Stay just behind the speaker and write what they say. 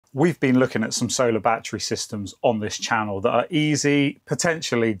We've been looking at some solar battery systems on this channel that are easy,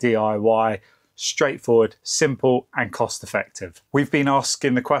 potentially DIY, straightforward, simple and cost effective. We've been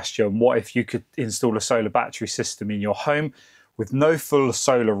asking the question, what if you could install a solar battery system in your home with no full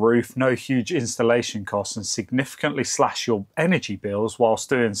solar roof, no huge installation costs, and significantly slash your energy bills whilst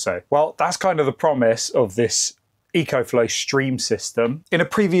doing so? Well, that's kind of the promise of this EcoFlow Stream system. In a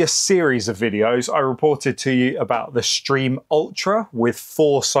previous series of videos, I reported to you about the Stream Ultra with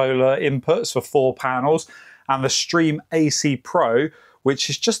 4 solar inputs for 4 panels, and the Stream AC Pro, which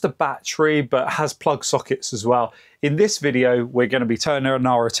is just a battery but has plug sockets as well. In this video, we're going to be turning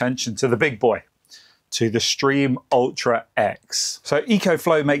our attention to the big boy, to the Stream Ultra X. So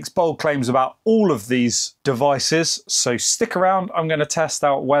EcoFlow makes bold claims about all of these devices, so stick around. I'm going to test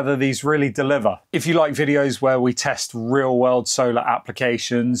out whether these really deliver. If you like videos where we test real world solar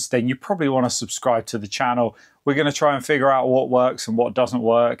applications, then you probably want to subscribe to the channel. We're going to try and figure out what works and what doesn't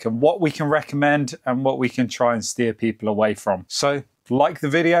work, and what we can recommend and what we can try and steer people away from. So like the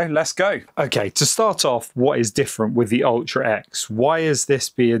video, let's go. Okay, to start off, what is different with the Ultra X? Why is this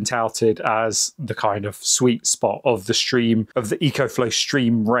being touted as the kind of sweet spot of the EcoFlow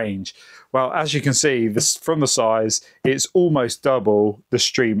Stream range? Well, as you can see, this from the size, it's almost double the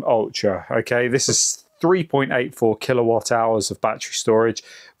Stream Ultra. Okay, this is 3.84 kilowatt hours of battery storage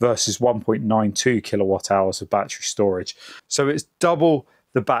versus 1.92 kilowatt hours of battery storage. So it's double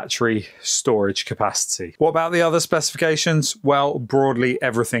the battery storage capacity. What about the other specifications? Well, broadly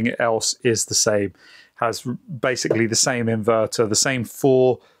everything else is the same. Has basically the same inverter, the same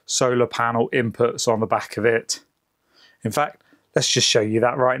 4 solar panel inputs on the back of it. In fact, let's just show you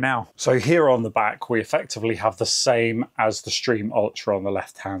that right now. So here on the back, we effectively have the same as the Stream Ultra on the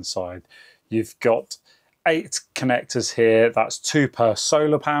left-hand side. You've got 8 connectors here. That's 2 per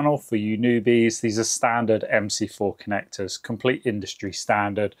solar panel for you newbies. These are standard MC4 connectors, complete industry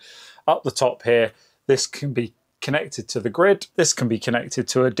standard. Up the top here, this can be connected to the grid. This can be connected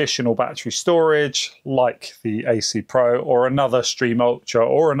to additional battery storage like the AC Pro or another Stream Ultra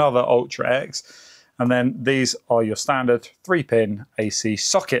or another Ultra X. And then these are your standard 3-pin AC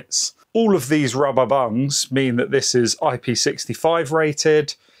sockets. All of these rubber bungs mean that this is IP65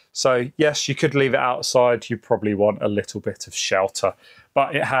 rated. So yes, you could leave it outside. You probably want a little bit of shelter,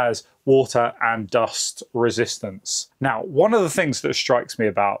 but it has water and dust resistance. Now, one of the things that strikes me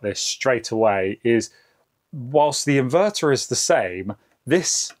about this straight away is whilst the inverter is the same,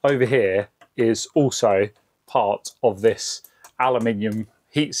 this over here is also part of this aluminium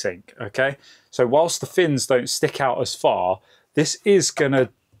heatsink, okay? So whilst the fins don't stick out as far, this is going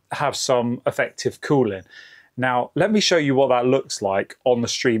to have some effective cooling. Now, let me show you what that looks like on the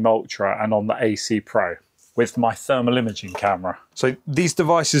Stream Ultra and on the AC Pro with my thermal imaging camera. So these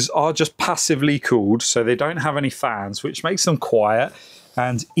devices are just passively cooled, so they don't have any fans, which makes them quiet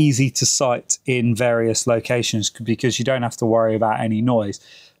and easy to sight in various locations because you don't have to worry about any noise.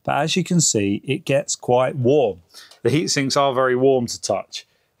 But as you can see, it gets quite warm. The heat sinks are very warm to touch.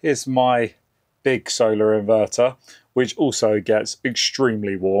 Here's my big solar inverter, which also gets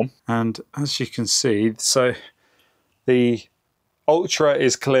extremely warm. And as you can see, so the Ultra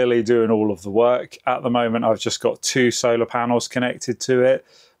is clearly doing all of the work. At the moment, I've just got 2 solar panels connected to it,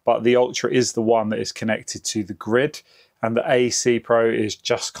 but the Ultra is the one that is connected to the grid, and the AC Pro is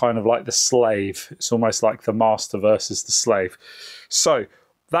just kind of like the slave. It's almost like the master versus the slave. So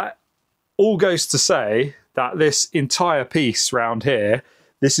that all goes to say that this entire piece round here,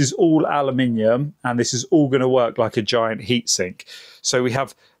 this is all aluminium, and this is all going to work like a giant heatsink. So we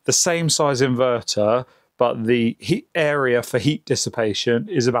have the same size inverter, but the heat area for heat dissipation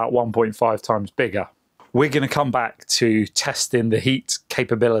is about 1.5 times bigger. We're going to come back to testing the heat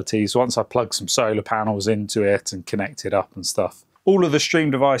capabilities once I plug some solar panels into it and connect it up and stuff. All of the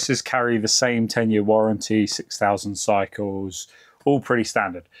Stream devices carry the same 10-year warranty, 6,000 cycles, all pretty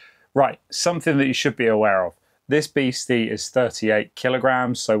standard. Right, something that you should be aware of. This beastie is 38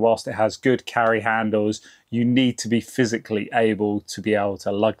 kilograms, so whilst it has good carry handles, you need to be physically able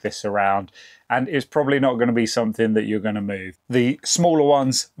to lug this around, and it's probably not going to be something that you're going to move. The smaller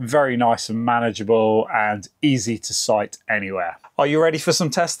ones, very nice and manageable and easy to sight anywhere. Are you ready for some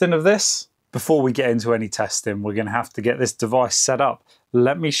testing of this? Before we get into any testing, we're going to have to get this device set up.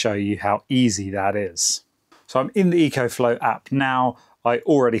 Let me show you how easy that is. So I'm in the EcoFlow app now. I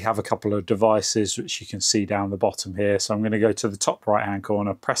already have a couple of devices, which you can see down the bottom here. So I'm going to go to the top right-hand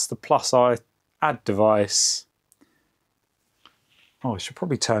corner, press the plus I, add device. Oh, I should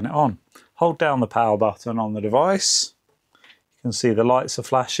probably turn it on. Hold down the power button on the device. You can see the lights are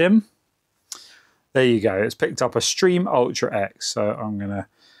flashing. There you go. It's picked up a Stream Ultra X. So I'm going to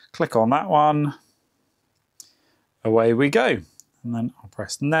click on that one. Away we go. And then I'll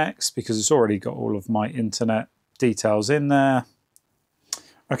press next because it's already got all of my internet details in there.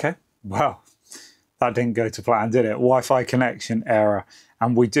 Okay, well, that didn't go to plan, did it? Wi-Fi connection error.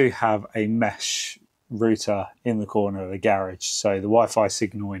 And we do have a mesh router in the corner of the garage, so the Wi-Fi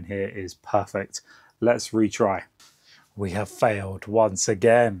signal in here is perfect. Let's retry. We have failed once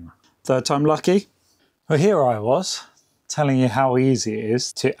again. Third time lucky. Well, here I was telling you how easy it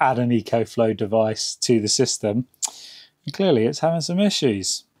is to add an EcoFlow device to the system. And clearly it's having some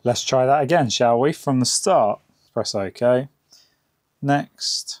issues. Let's try that again, shall we? From the start. Press OK.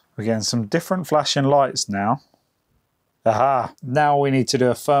 Next. We're getting some different flashing lights now. Aha! Now we need to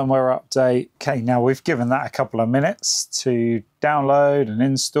do a firmware update. Okay, now we've given that a couple of minutes to download and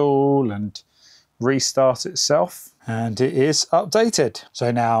install and restart itself. And it is updated.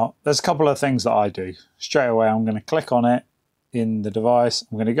 So now there's a couple of things that I do. Straight away I'm going to click on it in the device.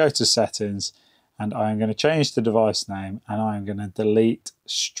 I'm going to go to settings and I'm going to change the device name and I'm going to delete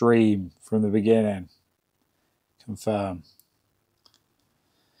stream from the beginning. Confirm.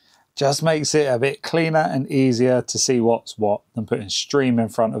 Just makes it a bit cleaner and easier to see what's what than putting stream in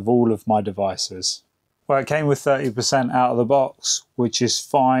front of all of my devices. Well, it came with 30% out of the box, which is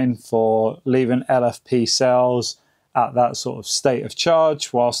fine for leaving LFP cells at that sort of state of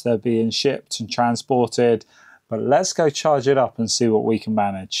charge whilst they're being shipped and transported. But let's go charge it up and see what we can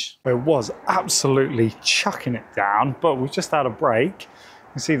manage. It was absolutely chucking it down, but we've just had a break.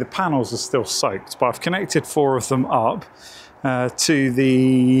 You can see the panels are still soaked, but I've connected 4 of them up to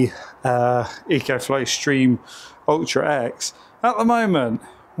the EcoFlow Stream Ultra X. At the moment,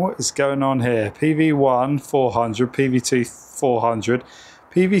 what is going on here? PV1 400, PV2 400,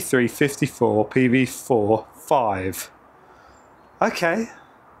 PV3 54, PV4 5. Okay,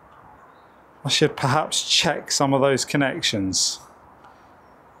 I should perhaps check some of those connections.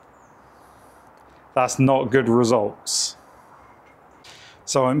 That's not good results.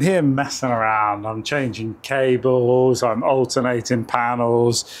 So I'm here messing around, I'm changing cables, I'm alternating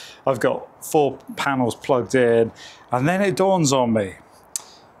panels, I've got 4 panels plugged in, and then it dawns on me.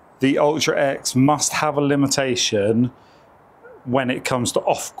 The Ultra X must have a limitation when it comes to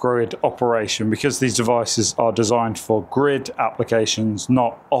off-grid operation because these devices are designed for grid applications,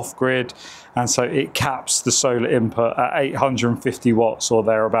 not off-grid, and so it caps the solar input at 850 watts or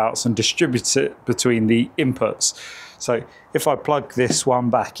thereabouts and distributes it between the inputs. So if I plug this one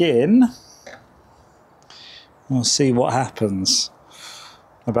back in, we'll see what happens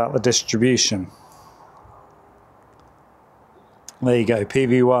about the distribution. There you go,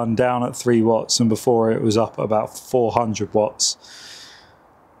 PV1 down at 3 watts and before it was up at about 400 watts.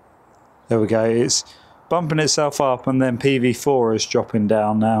 There we go, it's bumping itself up and then PV4 is dropping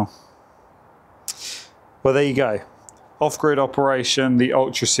down now. Well, there you go. Off-grid operation, the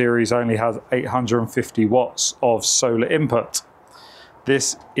Ultra series only has 850 watts of solar input.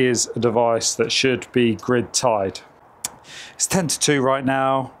 This is a device that should be grid tied. It's 10 to 2 right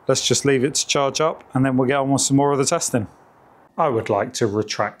now. Let's just leave it to charge up and then we'll get on with some more of the testing. I would like to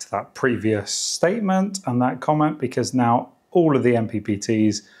retract that previous statement and that comment because now all of the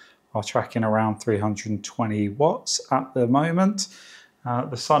MPPTs are tracking around 320 watts at the moment.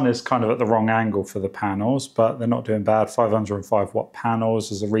 The sun is kind of at the wrong angle for the panels, but they're not doing bad. 505 watt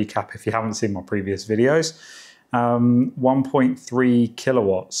panels as a recap if you haven't seen my previous videos. 1.3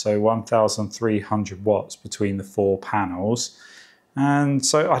 kilowatts, so 1,300 watts between the 4 panels. And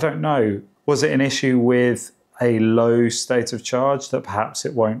so I don't know, was it an issue with a low state of charge that perhaps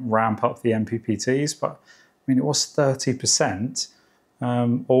it won't ramp up the MPPTs? But I mean, it was 30%.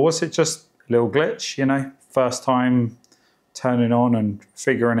 Or was it just a little glitch, you know, first time turning on and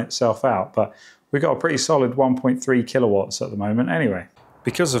figuring itself out? But we got a pretty solid 1.3 kilowatts at the moment anyway.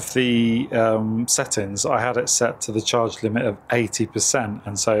 Because of the settings, I had it set to the charge limit of 80%,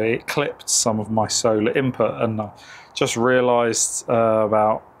 and so it clipped some of my solar input, and I just realized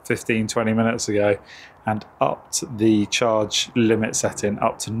about 15-20 minutes ago and upped the charge limit setting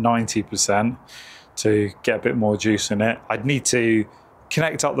up to 90% to get a bit more juice in it. I'd need to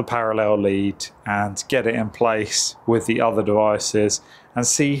connect up the parallel lead and get it in place with the other devices and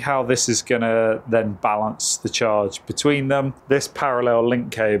see how this is going to then balance the charge between them. This parallel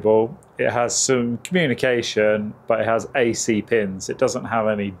link cable, it has some communication, but it has AC pins. It doesn't have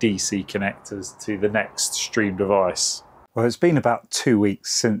any DC connectors to the next stream device. Well, it's been about 2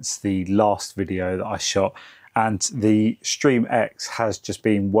 weeks since the last video that I shot, and the Stream X has just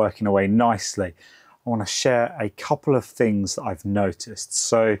been working away nicely. I want to share a couple of things that I've noticed.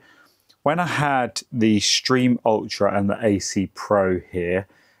 So when I had the Stream Ultra and the AC Pro here,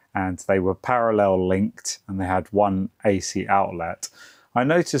 and they were parallel linked and they had one AC outlet, I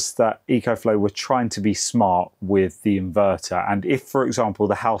noticed that EcoFlow were trying to be smart with the inverter. And if, for example,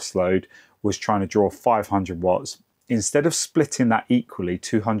 the house load was trying to draw 500 watts, instead of splitting that equally,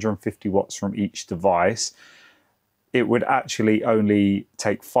 250 watts from each device, it would actually only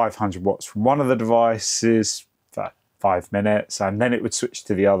take 500 watts from one of the devices for 5 minutes, and then it would switch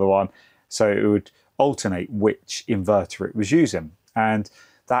to the other one. So it would alternate which inverter it was using. And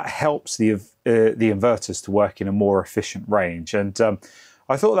that helps the inverters to work in a more efficient range. And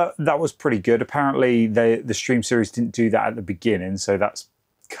I thought that was pretty good. Apparently, the Stream series didn't do that at the beginning, so that's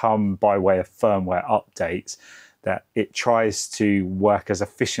come by way of firmware updates, that it tries to work as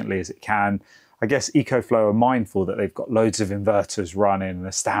efficiently as it can. I guess EcoFlow are mindful that they've got loads of inverters running and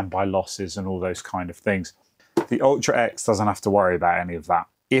the standby losses and all those kind of things. The Ultra X doesn't have to worry about any of that.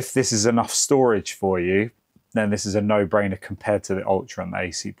 If this is enough storage for you, then this is a no-brainer compared to the Ultra and the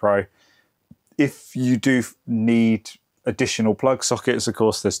AC Pro. If you do need additional plug sockets, of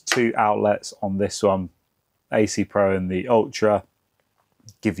course, there's 2 outlets on this one, AC Pro and the Ultra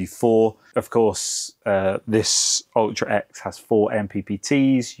give you 4. Of course, this Ultra X has 4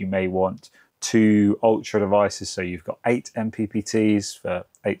 MPPTs. You may want 2 Ultra devices, so you've got 8 MPPTs for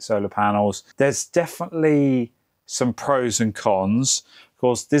 8 solar panels. There's definitely some pros and cons. Of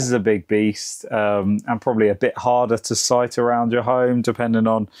course, this is a big beast and probably a bit harder to sight around your home, depending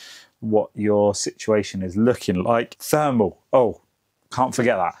on what your situation is looking like. Thermal, oh, can't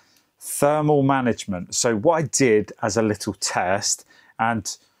forget that. Thermal management. So what I did as a little test,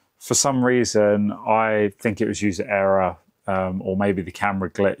 and for some reason, I think it was user error, or maybe the camera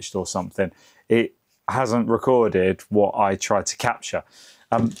glitched or something. It hasn't recorded what I tried to capture.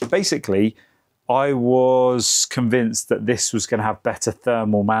 Basically, I was convinced that this was going to have better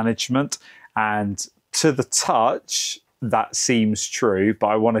thermal management, and to the touch, that seems true, but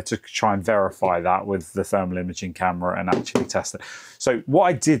I wanted to try and verify that with the thermal imaging camera and actually test it. So what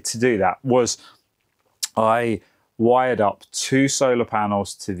I did to do that was I wired up 2 solar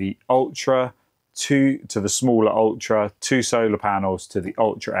panels to the Ultra, 2 to the smaller Ultra, 2 solar panels to the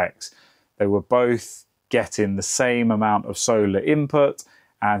Ultra X. They were both getting the same amount of solar input,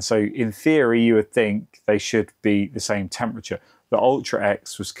 and so in theory you would think they should be the same temperature. The Ultra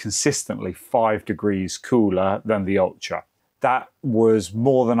X was consistently 5 degrees cooler than the Ultra. That was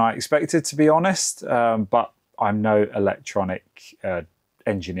more than I expected, to be honest, but I'm no electronic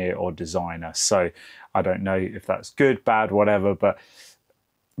engineer or designer, so I don't know if that's good, bad, whatever, but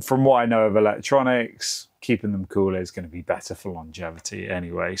from what I know of electronics, keeping them cooler is going to be better for longevity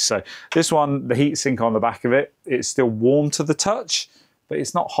anyway. So this one, the heatsink on the back of it, it's still warm to the touch, but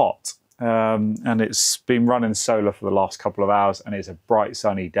it's not hot. And it's been running solar for the last couple of hours, and it's a bright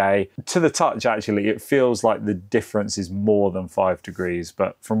sunny day. To the touch, actually, it feels like the difference is more than 5 degrees,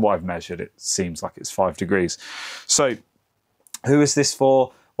 but from what I've measured, it seems like it's 5 degrees. So who is this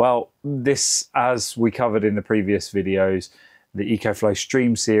for? Well, this, as we covered in the previous videos, the EcoFlow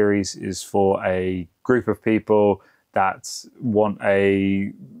Stream series is for a group of people that want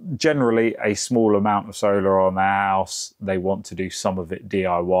generally a small amount of solar on their house. They want to do some of it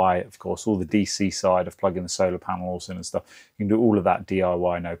DIY. Of course, all the DC side of plugging the solar panels in and stuff, you can do all of that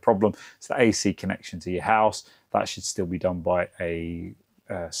DIY, no problem. It's the AC connection to your house. That should still be done by a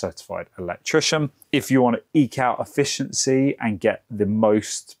certified electrician. If you want to eke out efficiency and get the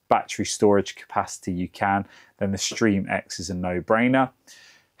most battery storage capacity you can, then the Stream X is a no-brainer.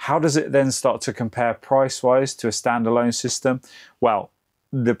 How does it then start to compare price-wise to a standalone system? Well,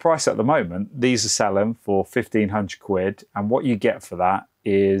 the price at the moment, these are selling for 1,500 quid, and what you get for that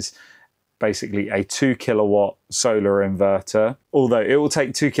is basically a 2 kilowatt solar inverter, although it will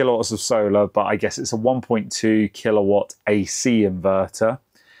take 2 kilowatts of solar, but I guess it's a 1.2 kilowatt AC inverter,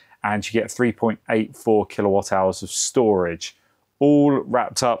 and you get 3.84 kilowatt hours of storage, all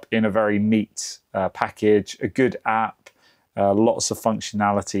wrapped up in a very neat package, a good app, lots of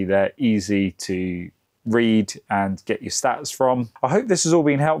functionality there, easy to read and get your stats from. I hope this has all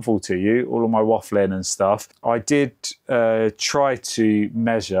been helpful to you, all of my waffling and stuff. I did try to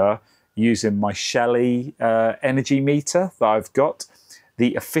measure using my Shelly energy meter that I've got,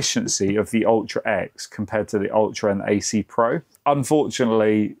 the efficiency of the Ultra X compared to the Ultra and the AC Pro.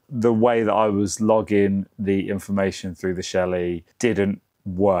 Unfortunately, the way that I was logging the information through the Shelly didn't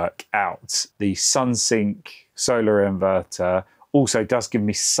work out. The Sunsynk solar inverter also does give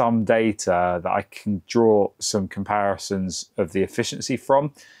me some data that I can draw some comparisons of the efficiency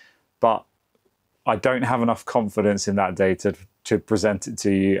from, but I don't have enough confidence in that data to present it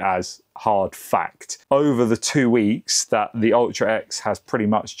to you as hard fact. Over the 2 weeks that the Ultra X has pretty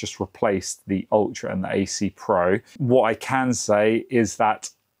much just replaced the Ultra and the AC Pro, what I can say is that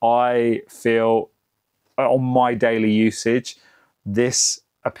I feel on my daily usage this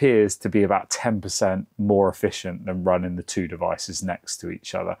appears to be about 10% more efficient than running the two devices next to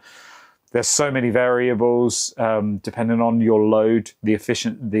each other. There's so many variables, depending on your load, the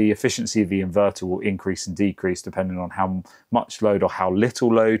efficiency of the inverter will increase and decrease depending on how much load or how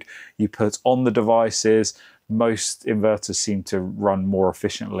little load you put on the devices. Most inverters seem to run more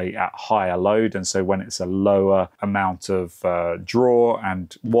efficiently at higher load, and so when it's a lower amount of draw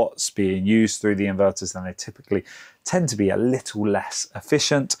and watts being used through the inverters, then they typically tend to be a little less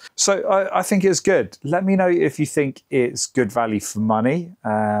efficient. So I think it's good. Let me know if you think it's good value for money.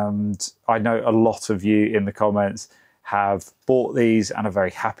 And I know a lot of you in the comments have bought these and are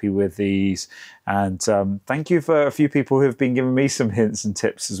very happy with these. And thank you for a few people who have been giving me some hints and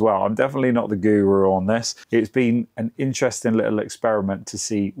tips as well. I'm definitely not the guru on this. It's been an interesting little experiment to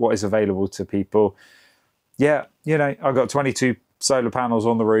see what is available to people. Yeah, you know, I've got 22 solar panels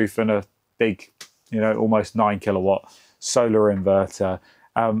on the roof and a big, you know, almost 9 kilowatt solar inverter.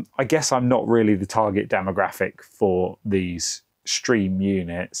 I guess I'm not really the target demographic for these Stream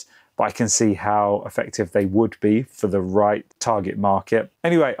units, but I can see how effective they would be for the right target market.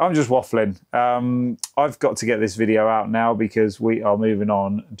 Anyway, I'm just waffling. I've got to get this video out now because we are moving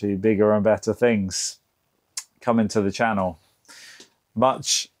on to bigger and better things coming to the channel.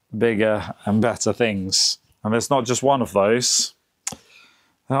 Much bigger and better things. And there's not just one of those.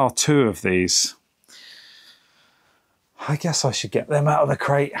 There are two of these. I guess I should get them out of the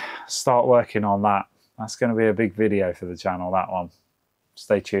crate, start working on that. That's going to be a big video for the channel, that one.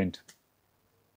 Stay tuned.